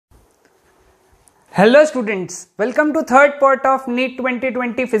Hello students, welcome to third part of NEET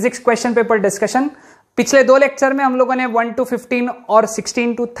 2020 physics question paper discussion. पिछले दो lecture में हम लोगों ने 1 to 15 और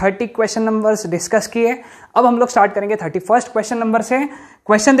 16 to 30 क्वेश्चन नंबर्स डिस्कस किए। अब हम लोग स्टार्ट करेंगे 31st क्वेश्चन नंबर से।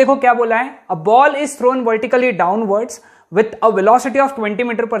 क्वेश्चन देखो क्या बोला है। A ball is thrown vertically downwards with a velocity of 20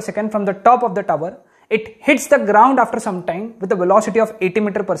 metre पर second from the top of the tower. It hits the ground after some time with a velocity of 80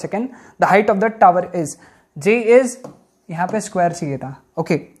 metre पर second. The height of the tower is J is, यहाँ पे square चाहिए था,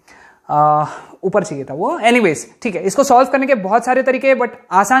 okay ऊपर चाहिए था वो, एनीवेज ठीक है। इसको सॉल्व करने के बहुत सारे तरीके, बट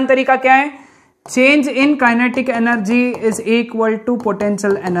आसान तरीका क्या है, change in kinetic energy is equal to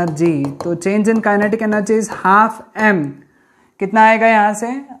potential energy. तो change in kinetic energy is half M. कितना आएगा यहां से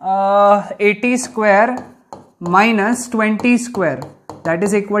 80 square minus 20 square, that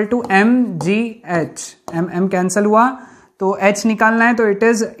is equal to M G H. M M cancel हुआ तो एच निकालना है, तो it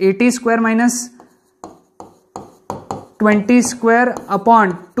is 80 square minus 20 square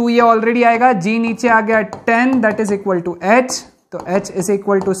upon 2, ये ऑलरेडी आएगा, जी नीचे आ गया 10, that is equal to H. तो H is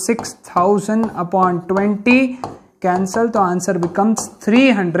equal to 6000 upon 20, cancel, तो answer becomes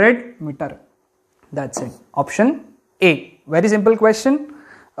 300 metre. That's it, option A. Very simple question.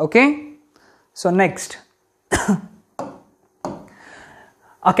 Okay, so next.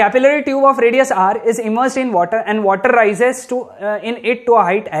 A capillary tube of radius r is immersed in water and water rises in it to a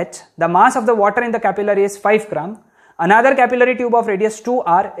height h. The mass of the water in the capillary is 5 gram. Another capillary tube of radius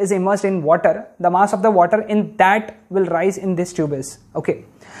 2r is immersed in water. The mass of the water in that will rise in this tube is. Okay.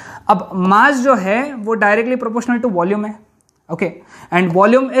 अब mass जो है वो directly proportional to volume है. Okay. And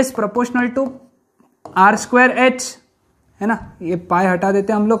volume is proportional to r square h, है ना. ये पाई हटा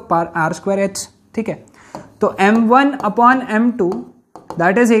देते हैं हम लोग, r square h, ठीक है. तो m1 upon m2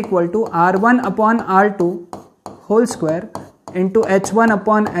 that is equal to r1 upon r2 whole square into h1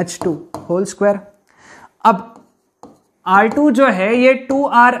 upon h2 whole square. अब R2 जो है ये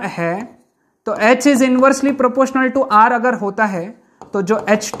 2R है, तो H is inversely proportional to R अगर होता है तो जो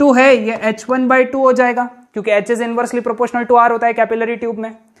H2 है ये H1/2 हो जाएगा, क्योंकि H is inversely proportional to R होता है कैपिलरी ट्यूब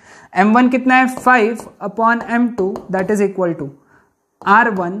में. M1 कितना है 5 upon M2 that is equal to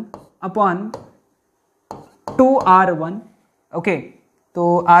R1 upon 2R1. Okay,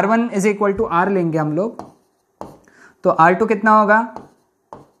 तो R1 is equal to R लेंगे हम लोग, तो R2 कितना होगा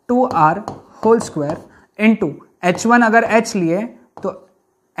 2R whole square into H1 अगर H लिए तो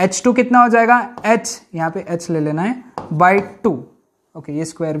H2 कितना हो जाएगा, H यहाँ पे H ले लेना है बाई 2. ओके, ये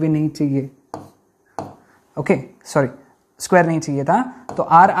स्क्वायर भी नहीं चाहिए, ओके सॉरी स्क्वायर नहीं चाहिए था, तो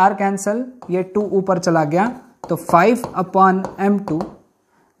R R कैंसल, ये 2 ऊपर चला गया, तो 5 upon M2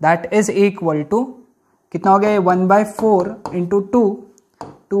 that is equal to कितना हो गया, 1/4 इंटू 2,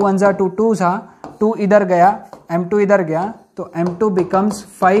 2 1 2 2 था, 2 इधर गया, M2 इधर गया, तो M2 becomes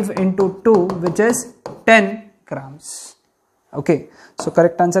 5 into 2 which is 10 grams. Okay, so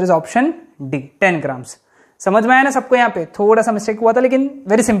correct answer is option D, 10 grams. समझ में आया ना सबको. यहां पे थोड़ा सा मिस्टेक हुआ था, लेकिन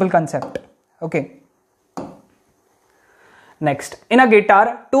very simple concept. Okay, next. In a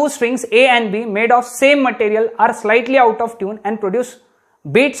guitar 2 strings A and B made of same material are slightly out of tune and produce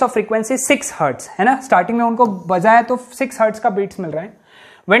beats of frequency 6 hertz. है ना, स्टार्टिंग में उनको बजाया तो 6 hertz का बीट्स मिल रहा है.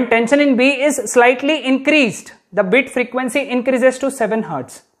 When tension in B is slightly increased, the beat frequency increases to 7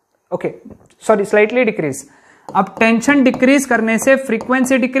 hertz. Okay, sorry slightly decrease. अब टेंशन डिक्रीज करने से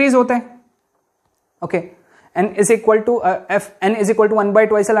फ्रीक्वेंसी डिक्रीज होता है. Okay, n is equal to n is equal to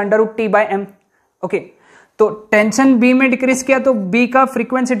 1/2 under root t bye m. Okay, तो tension b में decrease किया तो b का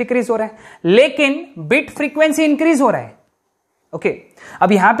फ्रीक्वेंसी डिक्रीज हो रहा है, लेकिन बिट फ्रीक्वेंसी इंक्रीज हो रहा है. ओके,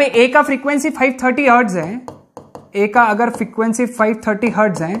 अब यहां पे a का फ्रीक्वेंसी 530 हर्ट्ज है, a का अगर फ्रीक्वेंसी 530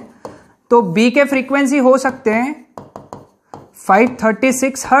 हर्ट्ज है तो b के फ्रीक्वेंसी हो सकते हैं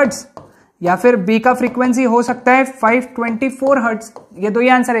 536 हर्ट्ज, या फिर B का फ्रीक्वेंसी हो सकता है 524 हर्ट्ज. ये दो ही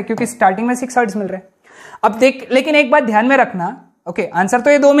आंसर है, क्योंकि स्टार्टिंग में 6 हर्ट्ज मिल रहे हैं. अब देख, लेकिन एक बात ध्यान में रखना, ओके आंसर तो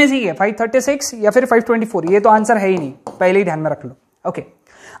ये दो में से ही है, 536 या फिर 524, ये तो आंसर है ही नहीं, पहले ही ध्यान में रख लो. ओके,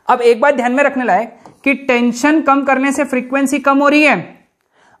 अब एक बात ध्यान में रखने लायक कि टेंशन कम करने से फ्रीक्वेंसी कम हो रही है,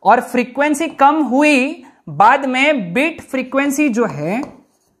 और फ्रीक्वेंसी कम हुई बाद में बीट फ्रीक्वेंसी जो है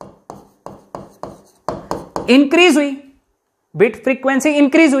इंक्रीज हुई, बिट फ्रीक्वेंसी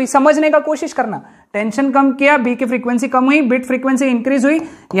इंक्रीज हुई. समझने का कोशिश करना, टेंशन कम किया, बी की फ्रीक्वेंसी कम हुई, बिट फ्रीक्वेंसी इंक्रीज हुई,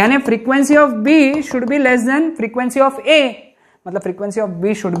 यानी frequency of B should be less than frequency of ए, मतलब frequency of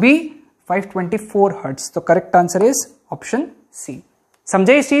B should be 524 hertz. तो correct answer is option C.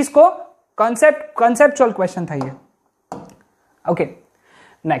 समझे इस चीज को, कॉन्सेप्चुअल क्वेश्चन था ये. Okay,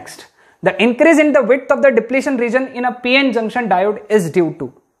 next. The increase in the width of the depletion region in a PN junction diode is due to.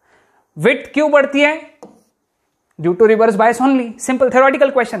 Width क्यों बढ़ती है, due to reverse bias only. Simple theoretical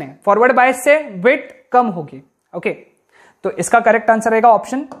question है, फॉरवर्ड बायस से width कम होगी. Okay, तो इसका correct answer रहेगा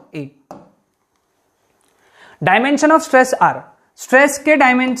option A. Dimension of stress are, stress के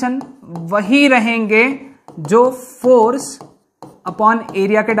डायमेंशन वही रहेंगे जो फोर्स अपॉन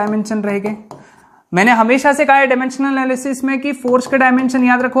एरिया के डायमेंशन रहेंगे। मैंने हमेशा से कहा है डायमेंशनल एनालिसिस में कि फोर्स के डायमेंशन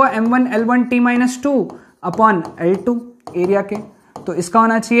याद रखो m1 L1 T-2 upon L2 area के, तो इसका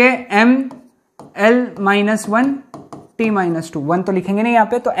होना चाहिए ML-1 T-2, 1 तो लिखेंगे नहीं यहां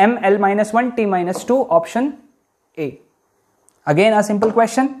पे, तो ML-1 T-2 option A. Again a simple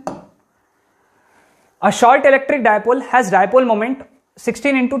question, a short electric dipole has dipole moment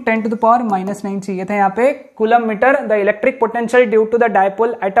 16 into 10 to the power -9 चाहिए था यहाँ पे coulomb metre, the electric potential due to the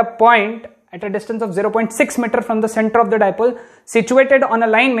dipole at a point at a distance of 0.6 meter from the center of the dipole situated on a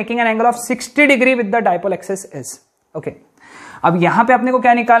line making an angle of 60 degree with the dipole axis is okay। अब यहां पे अपने को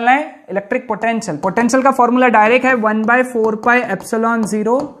क्या निकालना है, electric potential. Potential का formula direct है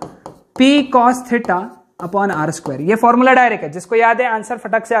 1/4πε0 p cos theta upon r square, ये फॉर्मूला डायरेक्ट है, जिसको याद है आंसर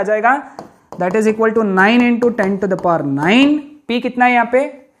फटक से आ जाएगा। That is equal to 9 into 10 to the power 9, p कितना है यहाँ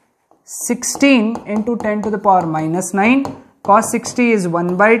पे 16 into 10 to the power -9, cos 60 is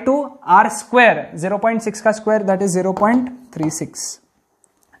 1/2, r square 0.6 का स्क्वायर दैट इज 0.36।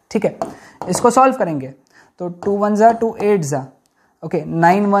 ठीक है, इसको सॉल्व करेंगे तो 2 1 जा 2 8 जा ओके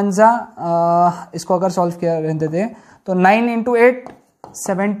 9 1 जा, इसको अगर सॉल्व किया रहते थे तो 9 into 8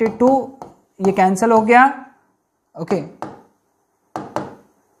 72, ये कैंसिल हो गया ओके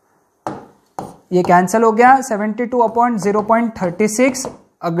ये कैंसिल हो गया 72 अपॉन 0.36,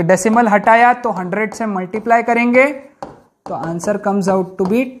 अगर डेसिमल हटाया तो 100 से मल्टीप्लाई करेंगे तो answer comes out to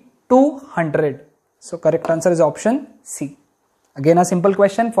be 200। So correct answer is option C. Again a simple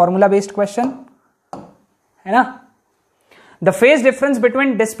question, formula based question है ना। The phase difference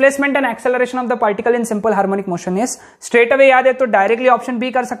between displacement and acceleration of the particle in simple harmonic motion is, straight away याद है तो directly option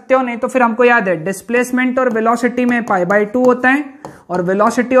B कर सकते हो, नहीं तो फिर हमको याद है डिस्प्लेसमेंट और वेलोसिटी में π/2 होता है और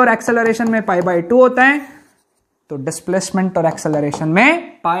वेलोसिटी और एक्सेलरेशन में π/2 होता है, तो डिस्प्लेसमेंट और एक्सेलरेशन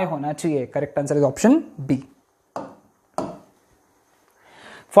में पाई होना चाहिए। Correct answer is option B.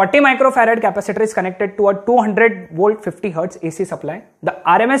 40 microfarad capacitor is connected to a 200 volt 50 hertz AC supply. The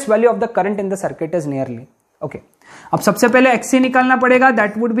RMS value of the current in the circuit is nearly. Okay. अब सबसे पहले XC निकालना पड़ेगा,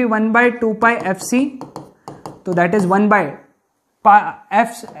 that would be 1/2π FC. तो that is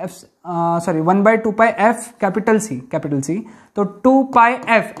 1/2π F capital C. तो 2π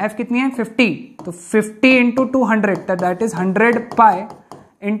F कितनी है 50, तो 50 into 200 that is 100π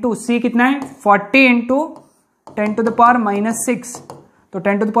into C कितना है 40 into 10 to the power -6, तो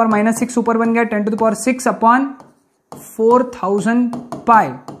 10 to the power -6 ऊपर बन गया 10 to the power 6 अपॉन 4000 पाई,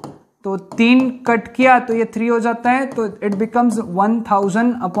 तो 3 कट किया तो ये 3 हो जाता है, तो it becomes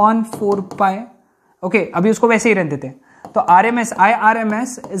 1000 upon 4 pi. Okay, अभी उसको वैसे ही रहने देते हैं, तो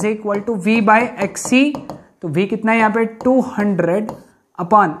IRMS is equal to V/XC, तो V कितना है यहाँ पे 200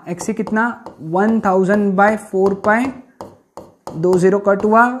 अपॉन XC कितना 1000/4 पाई, 2 0 कट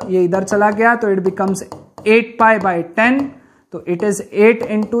हुआ, ये इधर चला गया तो इट बिकम्स 8π/10, तो इट इज 8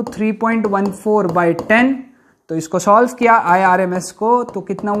 into 3.14/10। तो इसको सॉल्व किया IRMS को, तो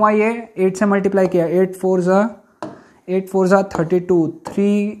कितना हुआ ये 8 से मल्टीप्लाई किया 8 4 जा 32,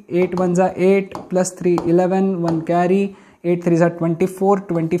 3 8 1 जा 8 प्लस 3 11 1 कैरी 8 3 जा 24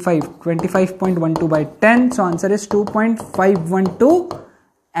 25.12/10। So answer is 2.512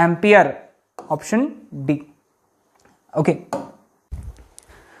 ampere, option D.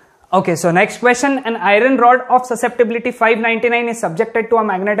 Okay, so next question, an iron rod of susceptibility 599 is subjected to a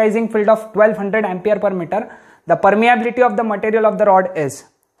magnetizing field of 1200 ampere per meter. The permeability of the material of the rod is,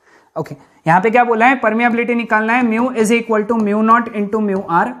 okay, यहां पे क्या बोला है, permeability निकालना है, mu is equal to mu naught into mu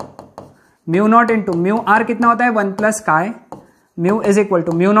R, mu naught into mu R कितना होता है 1 प्लस काय, mu is equal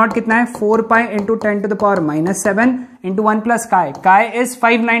to mu naught कितना है 4π into 10 to the power -7 into 1 plus काय, काय इज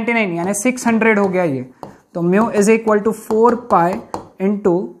 599 यानी 600 हो गया ये, तो mu is equal to 4π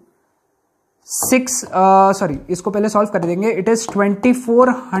into 6 इसको पहले सॉल्व कर देंगे, it is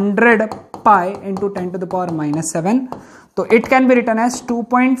 2400 pi into 10 to the power -7, तो it can be written as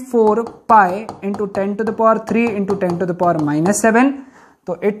 2.4 pi into 10 to the power 3 into 10 to the power -7,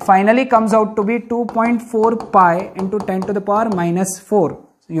 तो it finally comes out to be 2.4 pi into 10 to the power -4।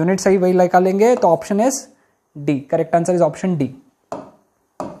 Unit सही वही लगा लेंगे, तो option is D. Correct answer is option D.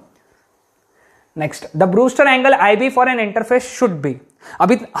 Next, the Brewster angle IB for an interface should be.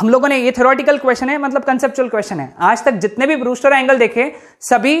 अभी हम लोगों ने, ये थ्योरेटिकल क्वेश्चन है, मतलब कंसेप्चुअल क्वेश्चन है, आज तक जितने भी ब्रूस्टर एंगल देखे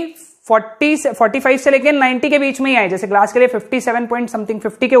सभी 45 से लेकर 90 के बीच में ही आए, जैसे ग्लास के लिए 57 पॉइंट समथिंग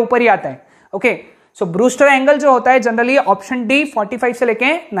 50 के ऊपर ही आता है। ओके, सो ब्रूस्टर एंगल जो होता है जनरली ऑप्शन डी 45 से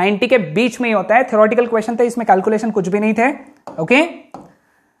लेके 90 के बीच में ही होता है। थ्योरेटिकल क्वेश्चन थे, इसमें कैलकुलेशन कुछ भी नहीं थे। Okay,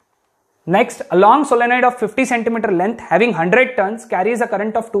 next, a long solenoid of 50 cm length having 100 turns carries a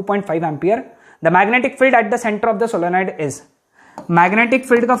current of 2.5 ampere. The magnetic field at the centre of the solenoid is, magnetic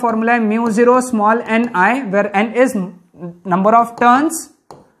field का फॉर्मूला है mu zero small N I, where N is number of turns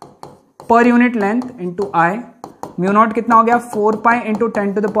per unit length into I, mu naught कितना हो गया 4 pi into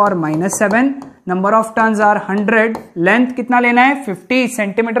 10 to the power -7, number of turns are 100, length कितना लेना है 50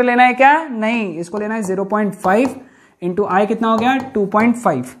 centimetre लेना है क्या, नहीं, इसको लेना है 0.5 इंटू आई कितना हो गया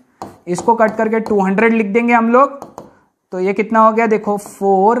 2.5, इसको कट करके 200 लिख देंगे हम लोग, तो ये कितना हो गया देखो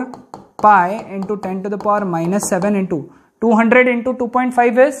 4 pi into 10 to the power -7 into 200 into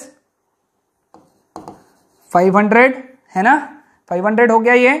 2.5 is 500 है ना, 500 हो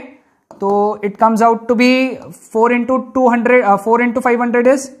गया ये, तो it comes out to be 4 into 500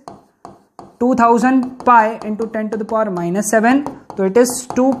 is 2000 pi into 10 to the power -7, तो it is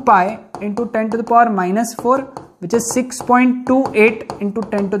 2 pi into 10 to the power -4 which is 6.28 into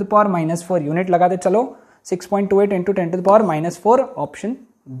 10 to the power -4 unit लगाते चलो, 6.28 into 10 to the power -4, option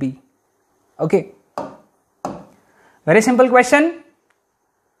B. Okay, very simple question.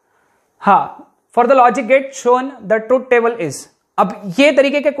 हाँ, for the logic gate shown the truth table is, अब ये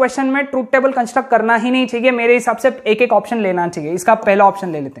तरीके के question में truth table construct करना ही नहीं चाहिए, मेरे हिसाब से एक एक ऑप्शन लेना चाहिए। इसका पहला ऑप्शन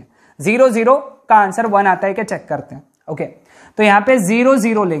ले लेते हैं, 0 0 का आंसर 1 आता है क्या चेक करते हैं। ओके, तो यहां पे 0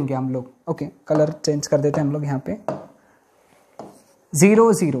 0 लेंगे हम लोग। ओके, कलर चेंज कर देते हैं हम लोग, यहां पे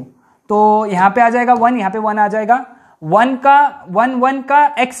 0 0, तो यहां पे आ जाएगा 1, यहां पे 1 आ जाएगा, 1 का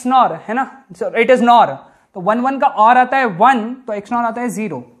एक्स नॉर है ना, इट इज नॉर, तो 1 1 का और आता है 1, तो एक्स नॉर आता है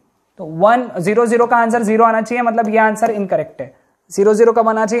 0, तो 1 0 0 का आंसर 0 आना चाहिए, मतलब ये आंसर इनकरेक्ट है। 0 0 का 1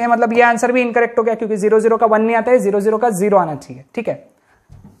 आना चाहिए, मतलब ये आंसर भी इनकरेक्ट हो गया, क्योंकि 0 0 का 1 नहीं आता है, 0 0 का 0 आना चाहिए। ठीक है,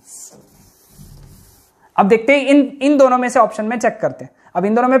 अब देखते हैं इन दोनों में से ऑप्शन में चेक करते हैं। अब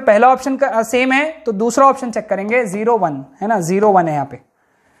इन दोनों में पहला ऑप्शन सेम है, तो दूसरा ऑप्शन चेक करेंगे, 0 1 है ना, 0 1 है यहाँ पे,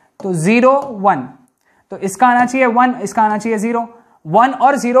 तो 0 1, तो इसका आना चाहिए 1, इसका आना चाहिए 0, 1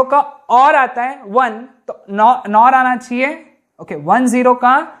 और 0 का और आता है 1, तो नॉर आना चाहिए। ओके, 1 0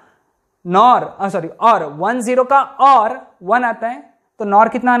 का नॉर, सॉरी, और 1 0 का और 1 आता है, तो नॉर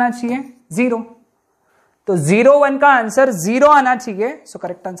कितना आना चाहिए 0, तो 0 1 का आंसर 0 आना चाहिए, so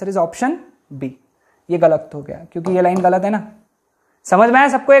correct answer is option B. ये गलत हो गया क्योंकि ये लाइन गलत है ना, समझ में आया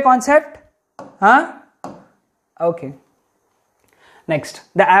सबको ये कॉन्सेप्ट? हाँ, okay. Next,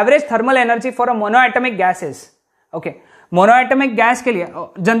 the average thermal energy for a monoatomic gas is, okay, monoatomic gas के लिए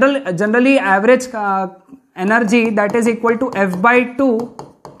generally average energy that is equal to F/2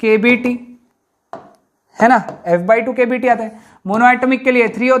 kBT है ना, F/2 kBT आता है, मोनोएटमिक के लिए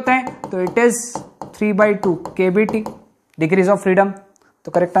 3 होता है, तो it is 3/2 kBT, degrees of freedom,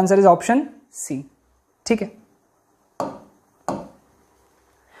 तो correct answer is option C. ठीक है,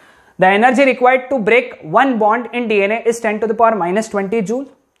 the energy required to break 1 bond in DNA is 10 to the power -20 joule,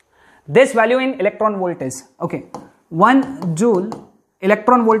 this value in electron volt is, okay, 1 joule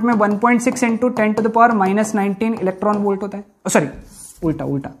electron volt में 1.6 into 10 to the power -19 electron volt होता है, sorry उल्टा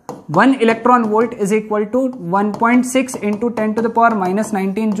 1 electron volt is equal to 1.6 into 10 to the power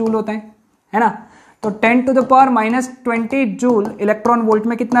 -19 joule होता है ना, तो 10 to the power -20 joule electron volt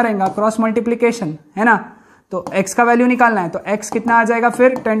में कितना रहेगा, क्रॉस मल्टीप्लीकेशन है ना, तो x का वैल्यू निकालना है, तो x कितना आ जाएगा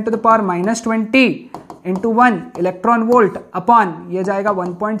फिर 10 to the power -20 into 1 electron volt upon ये जाएगा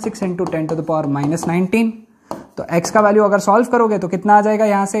 1.6 इंटू 10 to the power -19, तो x का वैल्यू अगर सॉल्व करोगे तो कितना आ जाएगा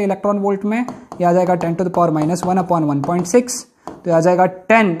यहाँ से इलेक्ट्रॉन वोल्ट में, ये आ जाएगा 10 to the power -1 अपॉन 1.6, तो आ जाएगा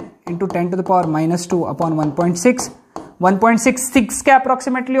 10 into 10 to the power -2 upon 1.6, 1.66 के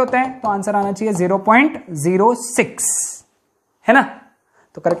अप्रोक्सीमेटली होता है, तो आंसर आना चाहिए 0.06 है ना,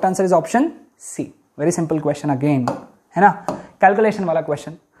 तो correct answer is option C. Very simple question again है ना, कैलकुलेशन वाला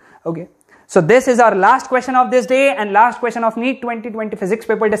question. Okay, so this is our last question of this day and last question of NEET 2020 physics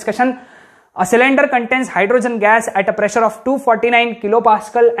paper discussion. A cylinder contains hydrogen gas at a pressure of 249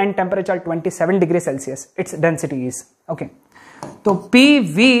 kilopascal and temperature 27 degrees Celsius. Its density is, okay. तो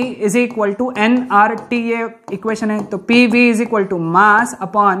PV is equal to nRT, ये equation है, तो PV is equal to mass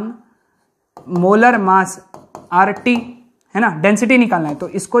upon molar mass RT है ना, density निकालना है, तो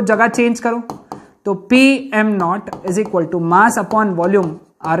इसको जगह चेंज करो, तो PM0 is equal to mass upon volume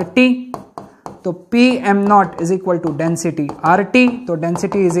RT, तो PM0 is equal to density RT, तो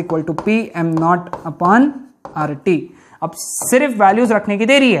density is equal to PM0 upon RT। अब सिर्फ वैल्यूज रखने की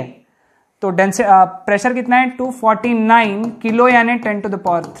देरी है, तो प्रेशर कितना है 249 किलो यानी 10 to the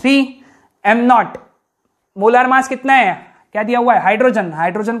power 3, M0 molar mass कितना है, क्या दिया हुआ है, हाइड्रोजन,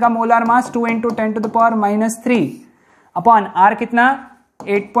 हाइड्रोजन का molar mass 2 into 10 to the power -3 upon R कितना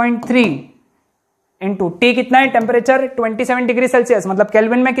 8.3 इंटू T कितना है, टेम्परेचर 27 डिग्री सेल्सियस, मतलब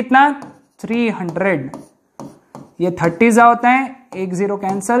केल्विन में कितना 300, ये 30 होता है, 1 0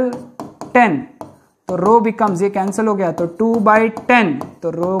 कैंसल 10, तो रो बिकम्स, ये कैंसिल हो गया तो 2/10, तो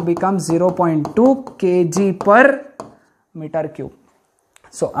रो बिकम्स 0.2 kg पर metre cube.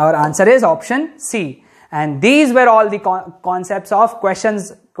 So our answer is option C. And these were all the concepts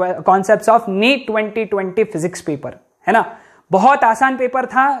of NEET 2020 physics paper, है ना. बहुत आसान पेपर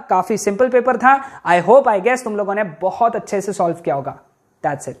था, काफी सिंपल पेपर था. आई होप आई गेस तुम लोगों ने बहुत अच्छे से सॉल्व किया होगा.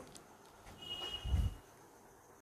 That's it.